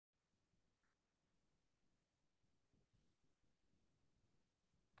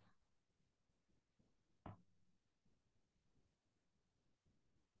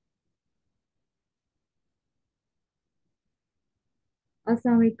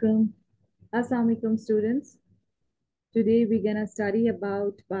Assalamualaikum. Assalamualaikum students. Today we're gonna study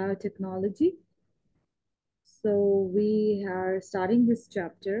about biotechnology. So we are starting this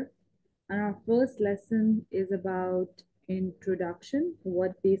chapter and our first lesson is about introduction.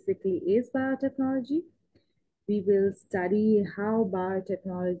 What basically is biotechnology? We will study how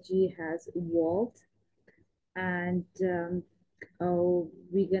biotechnology has evolved and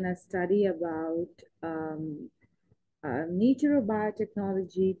we're gonna study about nature of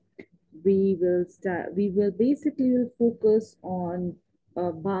biotechnology. We will basically will focus on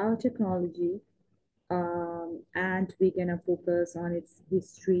biotechnology, and we're gonna focus on its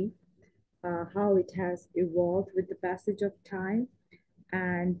history, how it has evolved with the passage of time,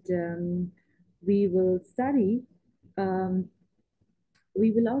 and we will study um, we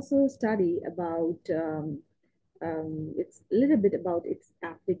will also study about it's a little bit about its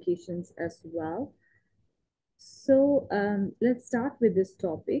applications as well. So let's start with this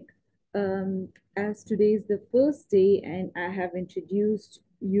topic. As today is the first day, and I have introduced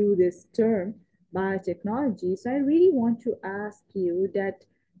you this term, biotechnology. So I really want to ask you that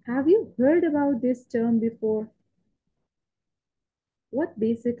have you heard about this term before? What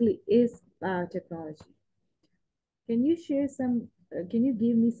basically is biotechnology? Can you share some? Can you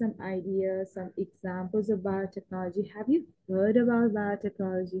give me some ideas, some examples of biotechnology? Have you heard about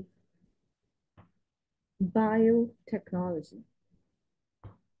biotechnology? Biotechnology.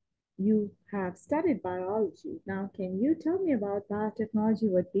 You have studied biology. Now, can you tell me about biotechnology,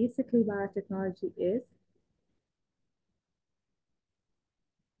 what basically biotechnology is?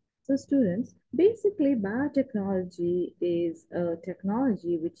 So, students, basically, biotechnology is a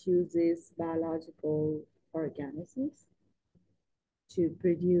technology which uses biological organisms to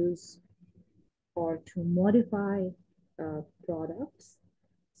produce or to modify products.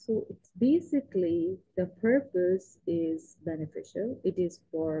 So, it's basically the purpose is beneficial, it is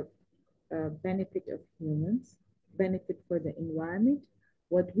for benefit of humans, benefit for the environment.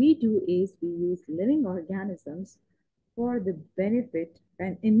 What we do is we use living organisms for the benefit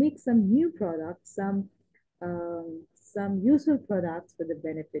and make some new products, some useful products for the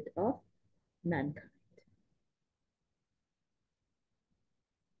benefit of mankind.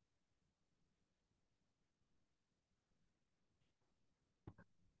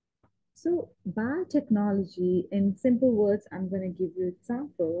 So biotechnology, in simple words, I'm going to give you an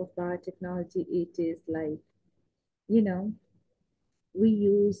example of biotechnology. It is like, you know, we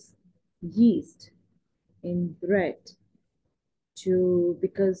use yeast in bread to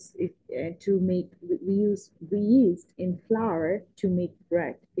because if to make we use yeast in flour to make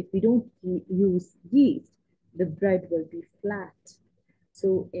bread. If we don't use yeast, the bread will be flat.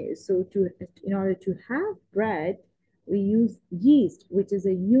 So to in order to have bread, we use yeast, which is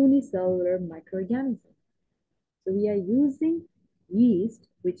a unicellular microorganism. So we are using yeast,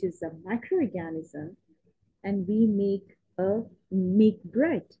 which is a microorganism, and we make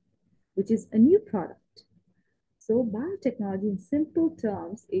bread, which is a new product. So biotechnology, in simple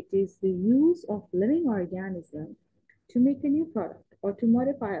terms, it is the use of living organism to make a new product or to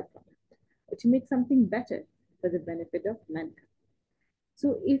modify a product or to make something better for the benefit of mankind.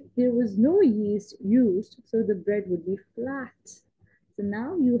 So if there was no yeast used, so the bread would be flat. So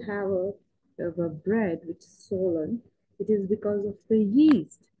now you have a bread which is swollen. It is because of the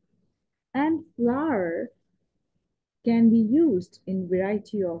yeast. And flour can be used in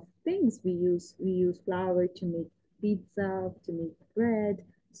variety of things. We use flour to make pizza, to make bread.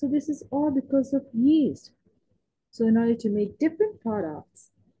 So this is all because of yeast. So in order to make different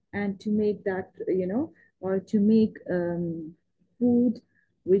products and to make that, or to make food,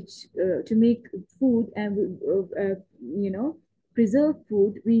 which to make food and preserve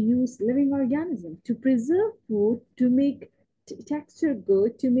food, we use living organism. To preserve food, to make texture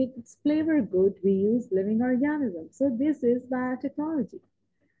good, to make its flavor good, we use living organism. So this is biotechnology,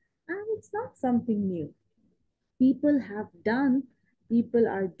 and it's not something new. People have done, people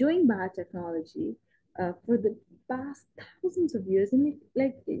are doing biotechnology for the past thousands of years. And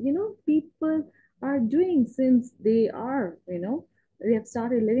people are doing since they have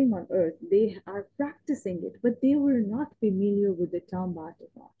started living on earth. They are practicing it, but they were not familiar with the term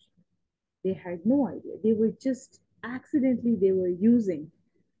biotechnology. They had no idea. They were just accidentally, they were using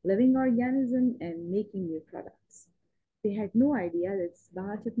living organism and making new products. They had no idea that it's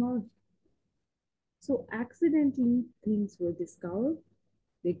biotechnology. So accidentally, things were discovered.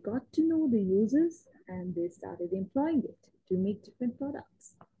 They got to know the uses and they started employing it to make different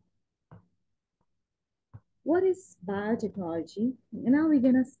products. What is biotechnology? Now we're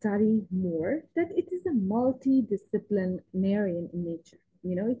going to study more that it is a multidisciplinary in nature.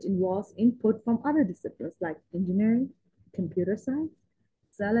 It involves input from other disciplines like engineering, computer science,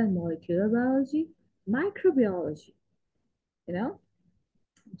 cell and molecular biology, microbiology, you know,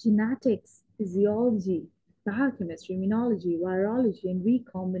 genetics, physiology, biochemistry, immunology, virology, and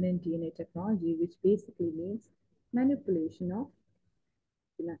recombinant DNA technology, which basically means manipulation of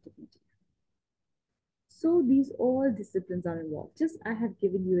genetic material. So these all disciplines are involved. Just I have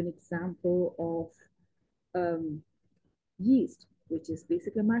given you an example of yeast, which is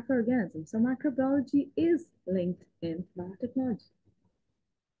basically a microorganism. So microbiology is linked in biotechnology.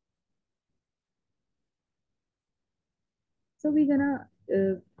 So we're gonna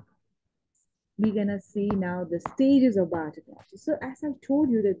see now the stages of biotechnology. So as I've told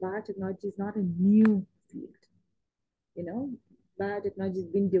you that biotechnology is not a new field. You know, biotechnology has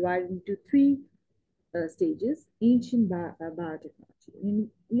been divided into three stages. Ancient biotechnology.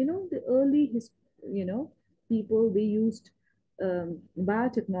 You know, the you know, people they used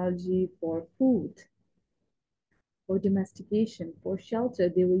biotechnology for food, for domestication, for shelter.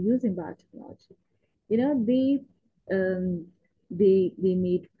 They were using biotechnology. You know, um, they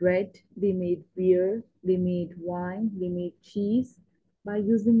made bread, they made beer, they made wine, they made cheese by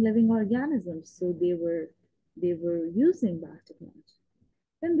using living organisms. So they were using biotechnology.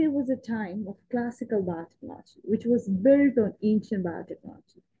 Then there was a time of classical biotechnology, which was built on ancient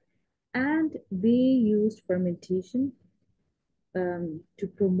biotechnology, and they used fermentation to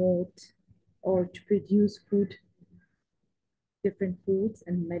promote or to produce food, different foods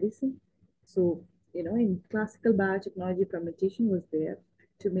and medicine. So, you know, in classical biotechnology, fermentation was there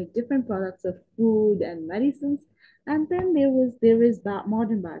to make different products of food and medicines. And then there is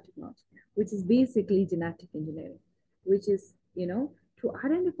modern biotechnology, which is basically genetic engineering, which is, you know, to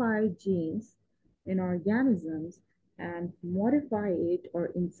identify genes in organisms and modify it or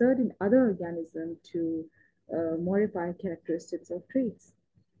insert in other organisms to modify characteristics or traits.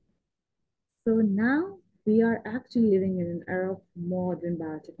 So now we are actually living in an era of modern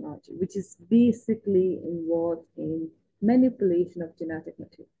biotechnology, which is basically involved in manipulation of genetic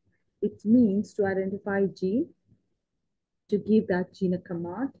material. It means to identify gene, to give that gene a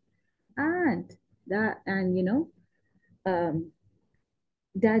command, and and um,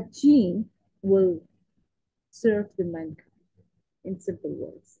 that gene will serve the mankind in simple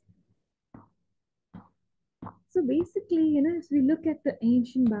words. So basically, you know, as we look at the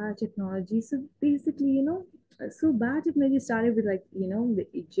ancient biotechnology, so basically, so biotechnology started with like, the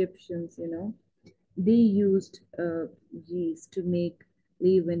Egyptians, they used yeast to make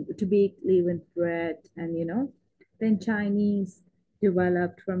leaven, to bake leavened bread, and then Chinese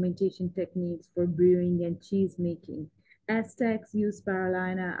developed fermentation techniques for brewing and cheese making. Aztecs used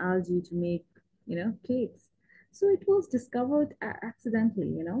spirulina algae to make, cakes. So it was discovered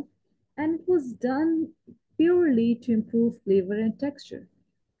accidentally, and it was done purely to improve flavor and texture.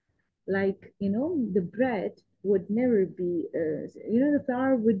 Like, the bread would never be, the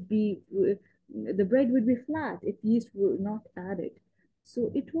flour would be, the bread would be flat if yeast were not added.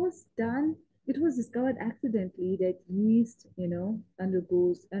 So it was discovered accidentally that yeast,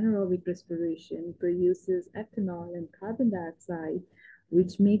 undergoes anaerobic respiration, produces ethanol and carbon dioxide,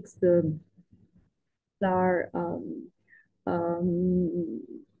 which makes the flour um,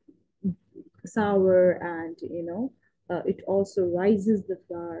 sour, and it also rises the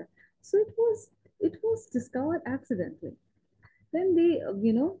flour. So it was discovered accidentally. Then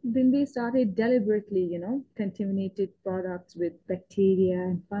they started deliberately, contaminated products with bacteria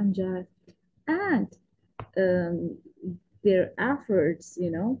and fungi, and um, their efforts,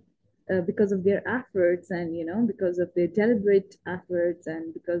 because of their efforts, and because of their deliberate efforts,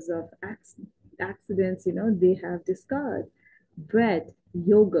 and because of accidents, they have discovered bread,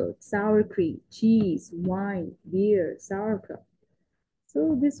 yogurt, sour cream, cheese, wine, beer, sauerkraut.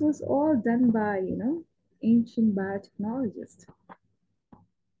 So this was all done by, ancient biotechnologists.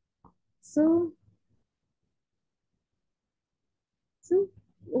 So, so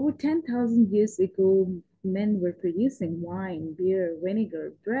over 10,000 years ago, men were producing wine, beer,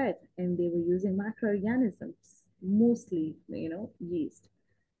 vinegar, bread, and they were using microorganisms, mostly, yeast.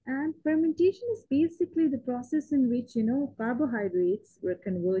 And fermentation is basically the process in which, carbohydrates were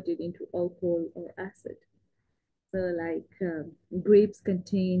converted into alcohol or acid. So like grapes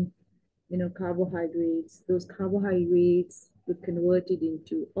contain, carbohydrates. Those carbohydrates were converted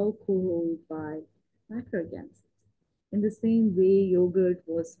into alcohol by microorganisms. In the same way, yogurt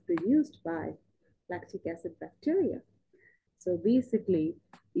was produced by lactic acid bacteria. So basically,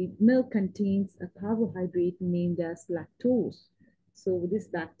 the milk contains a carbohydrate named as lactose. So this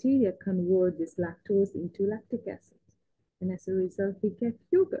bacteria convert this lactose into lactic acid. And as a result, we get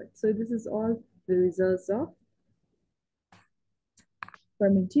yogurt. So this is all the results of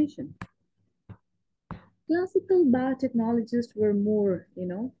fermentation. Classical biotechnologists were more,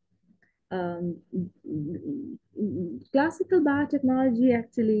 classical biotechnology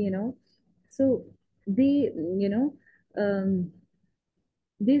actually, so they, um,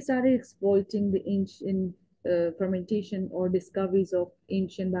 they started exploiting the ancient fermentation or discoveries of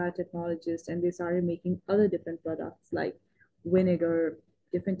ancient biotechnologists, and they started making other different products like vinegar,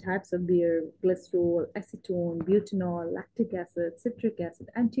 different types of beer, glycerol, acetone, butanol, lactic acid, citric acid,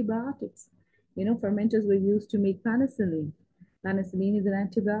 antibiotics. Fermenters were used to make penicillin. Penicillin is an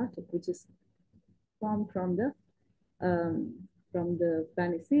antibiotic which is formed from the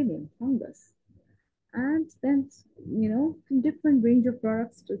penicillium fungus. And then, different range of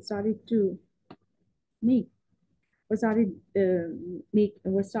products started to make was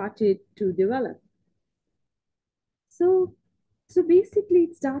started to develop. So, so basically,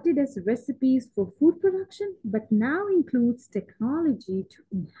 it started as recipes for food production, but now includes technology to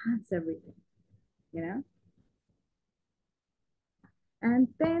enhance everything. You know, and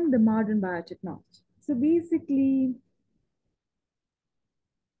then the modern biotechnology. So basically,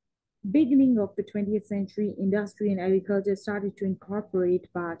 beginning of the 20th century, industry and agriculture started to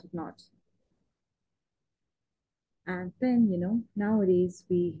incorporate biotechnology. And then, nowadays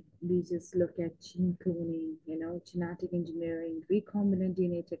we just look at gene cloning, genetic engineering, recombinant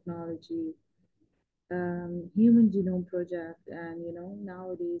DNA technology, human genome project, and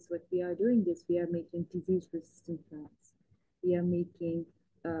nowadays what we are doing is we are making disease-resistant plants. We are making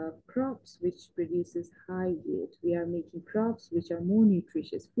crops which produces high yield. We are making crops which are more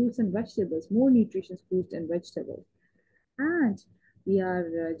nutritious, fruits and vegetables, more nutritious fruits and vegetables. And we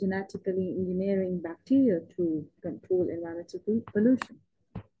are genetically engineering bacteria to control environmental pollution.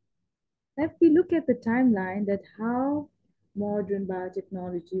 If we look at the timeline that how modern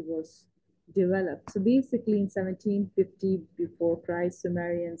biotechnology was developed. So basically in 1750 before Christ,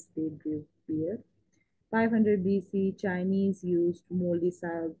 Sumerians they brew beer. 500 BC, Chinese used moldy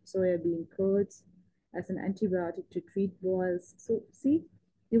soybean curds as an antibiotic to treat boils. So, see,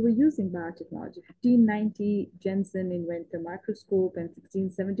 they were using biotechnology. 1590, Jensen invented the microscope, and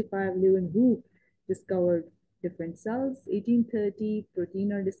 1675, Leeuwenhoek discovered different cells. 1830,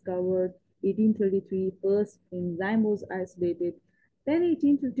 protein are discovered. 1833, first enzyme was isolated. Then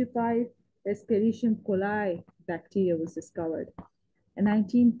 1855, Escherichia coli bacteria was discovered. In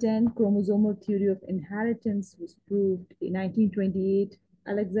 1910, chromosomal theory of inheritance was proved. In 1928,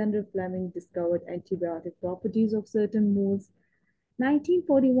 Alexander Fleming discovered antibiotic properties of certain molds.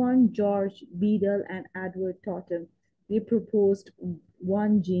 1941, George Beadle and Edward Totten, they proposed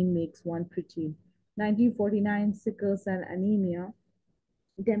one gene makes one protein. 1949, sickle cell anemia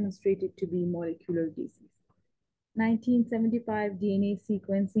demonstrated to be molecular disease. 1975, DNA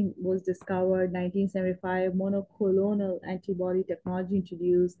sequencing was discovered. 1975, monoclonal antibody technology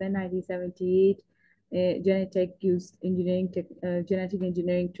introduced. Then 1978, genetic engineering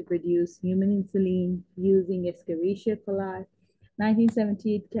to produce human insulin using Escherichia coli.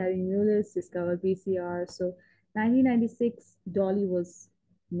 1978, Carrie Mullis discovered PCR. So 1996, Dolly was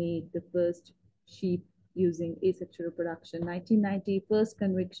made the first sheep using asexual reproduction. 1990, first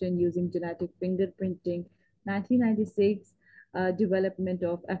conviction using genetic fingerprinting. 1996, development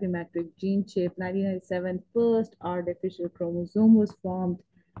of Affymetric gene chip. 1997, first artificial chromosome was formed.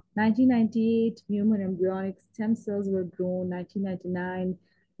 1998, human embryonic stem cells were grown. 1999,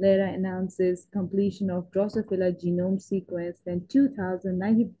 Lera announces completion of Drosophila genome sequence. Then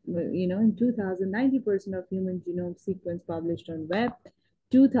 2090, in 2000, 90% of human genome sequence published on web.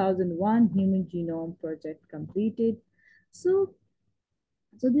 2001, human genome project completed. So,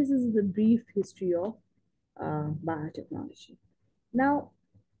 so this is the brief history of biotechnology. Now,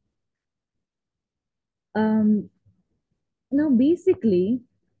 um, now basically,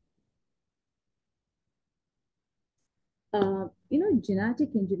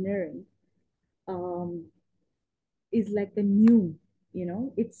 genetic engineering um, is like a new,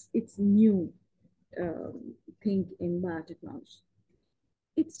 it's new thing in biotechnology.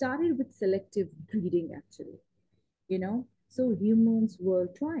 It started with selective breeding, actually. So humans were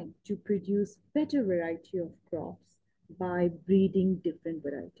trying to produce better variety of crops by breeding different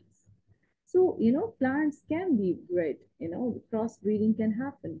varieties. So, plants can be bred, crossbreeding can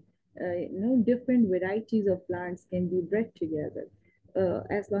happen. Different varieties of plants can be bred together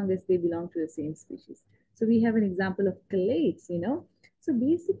as long as they belong to the same species. So we have an example of chalates, So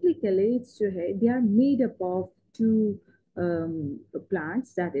basically chalates, they are made up of two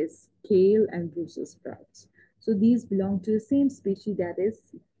plants, that is kale and Brussels sprouts. So these belong to the same species, that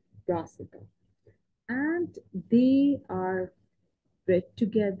is brassica. And they are bred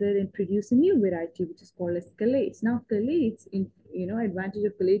together and produce a new variety, which is called as callates. Now, callates, advantage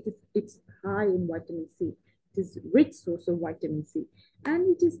of callates is it's high in vitamin C. It is rich source of vitamin C, and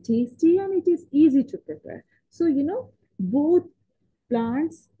it is tasty and it is easy to prepare. So, both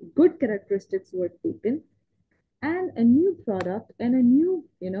plants, good characteristics were taken, and a new product and a new,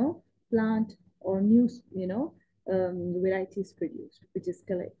 plant or new, varieties produced, which is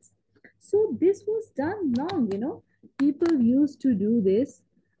collects. So this was done long, people used to do this.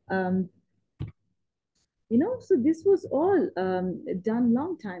 Um, so this was all done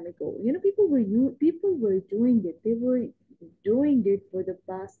long time ago. People were doing it. They were doing it for the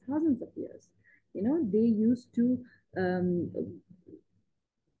past thousands of years. They used to um,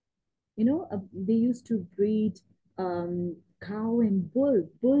 they used to breed cow and bull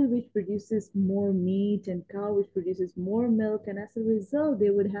which produces more meat and cow which produces more milk, and as a result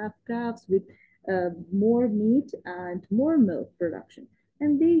they would have calves with more meat and more milk production,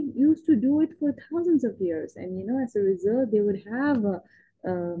 and they used to do it for thousands of years, and as a result they would have a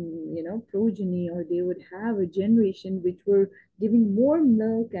progeny, or they would have a generation which were giving more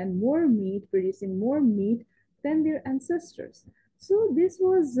milk and more meat, producing more meat than their ancestors. So this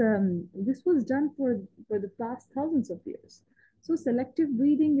was done for the past thousands of years. So selective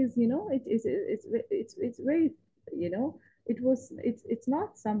breeding is, it's very, you know it's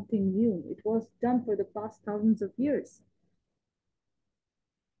not something new. It was done for the past thousands of years.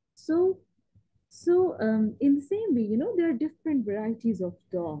 So in the same way, there are different varieties of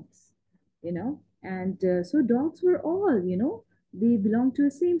dogs, and so dogs were all, they belong to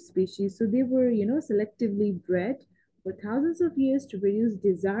the same species. So they were, selectively bred for thousands of years to produce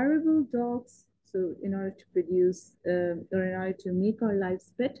desirable dogs. So in order to produce, or in order to make our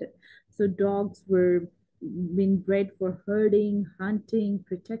lives better. So dogs were being bred for herding, hunting,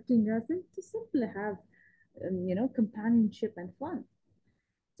 protecting us, and to simply have, companionship and fun.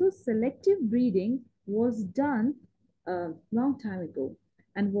 So selective breeding was done a long time ago,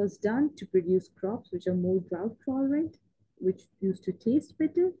 and was done to produce crops which are more drought tolerant, which used to taste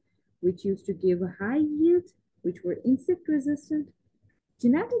better, which used to give a high yield, which were insect resistant.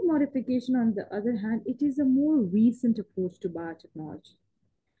 Genetic modification, on the other hand, it is a more recent approach to biotechnology.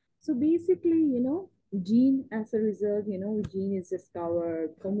 So basically, gene as a result, gene is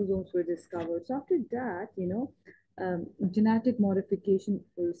discovered, chromosomes were discovered. So after that, genetic modification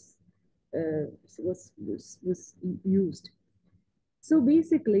was used. So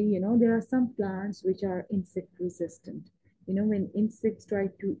basically, there are some plants which are insect resistant. When insects try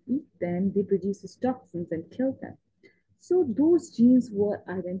to eat them, they produce toxins and kill them. So those genes were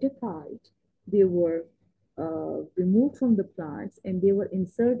identified, they were removed from the plants, and they were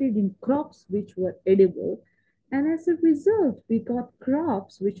inserted in crops which were edible. And as a result, we got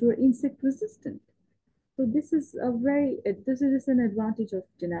crops which were insect resistant. So this is an advantage of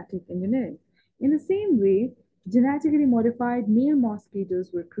genetic engineering. In the same way, genetically modified male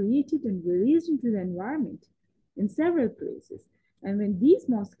mosquitoes were created and released into the environment in several places. And when these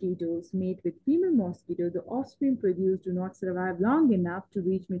mosquitoes mate with female mosquitoes, the offspring produced do not survive long enough to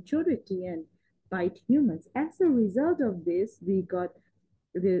reach maturity and bite humans. As a result of this, we got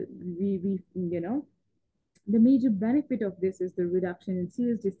the we the major benefit of this is the reduction in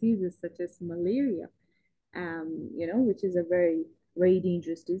serious diseases such as malaria, which is a very, very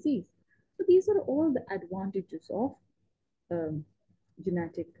dangerous disease. So these are all the advantages of um,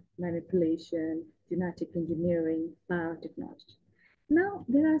 genetic manipulation, genetic engineering, biotechnology. Now,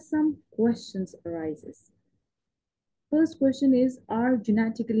 there are some questions arises. First question is, are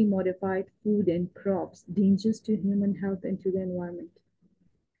genetically modified food and crops dangerous to human health and to the environment?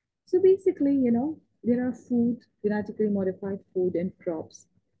 So basically, there are genetically modified food and crops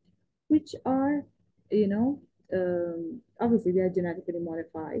which are, you know, obviously they are genetically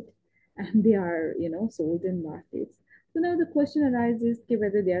modified and they are, sold in markets. So now the question arises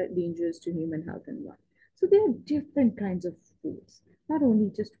whether they are dangerous to human health and life. So there are different kinds of foods, not only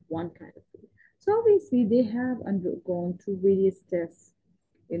just one kind of food. So obviously they have undergone through various tests,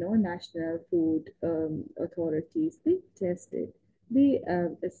 national food authorities, they test it, they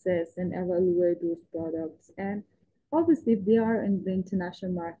assess and evaluate those products. And obviously, if they are in the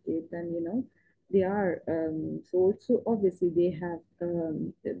international market, then, they are sold. So obviously, they have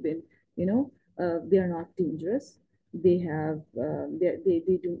been, they are not dangerous. They have,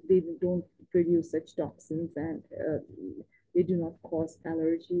 they don't produce such toxins, and they do not cause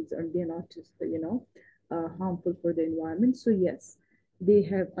allergies, or they're not just, harmful for the environment. So yes, they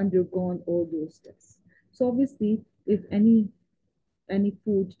have undergone all those tests. So obviously, if any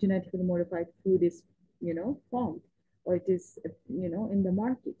food, genetically modified food is, found, or it is, in the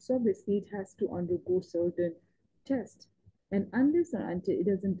market, so obviously it has to undergo certain tests. And unless or until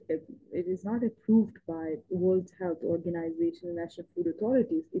it is not approved by World Health Organization and national food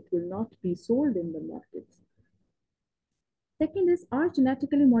authorities, it will not be sold in the markets. Second is, are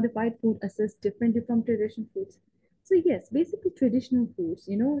genetically modified food assessed differently from traditional foods? So yes, basically traditional foods,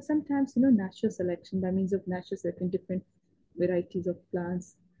 sometimes, natural selection, by means of natural selection, different varieties of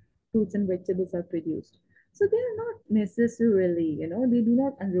plants, fruits and vegetables are produced. So they are not necessarily, they do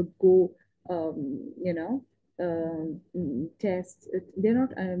not undergo, tests. They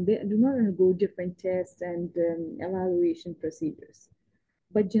do not undergo different tests and evaluation procedures.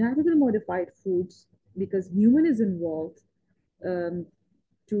 But genetically modified foods, because human is involved, um,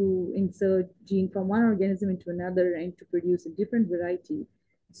 to insert gene from one organism into another and to produce a different variety.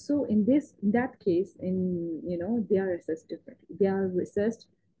 So in that case, they are assessed differently. They are assessed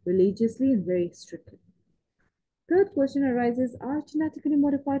religiously and very strictly. Third question arises: are genetically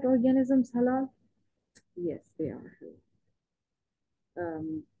modified organisms halal? Yes, they are.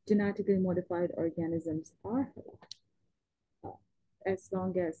 Genetically modified organisms are halal, as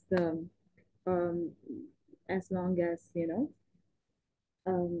long as the um, as long as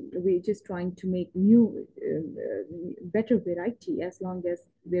we're just trying to make new, better variety. As long as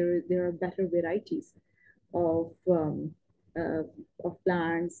there are better varieties of uh, of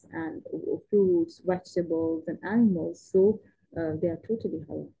plants and fruits, vegetables, and animals, so they are totally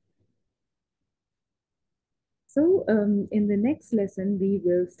halal. So, in the next lesson, we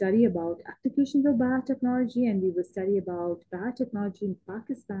will study about applications of biotechnology, and we will study about biotechnology in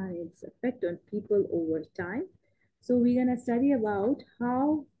Pakistan and its effect on people over time. So, we're going to study about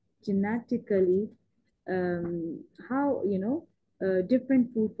how genetically, how,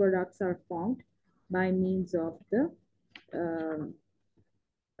 different food products are formed by means of the um,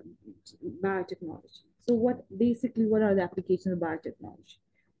 biotechnology. So, what are the applications of biotechnology?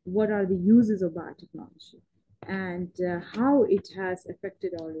 What are the uses of biotechnology? And how it has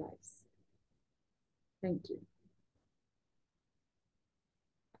affected our lives. Thank you.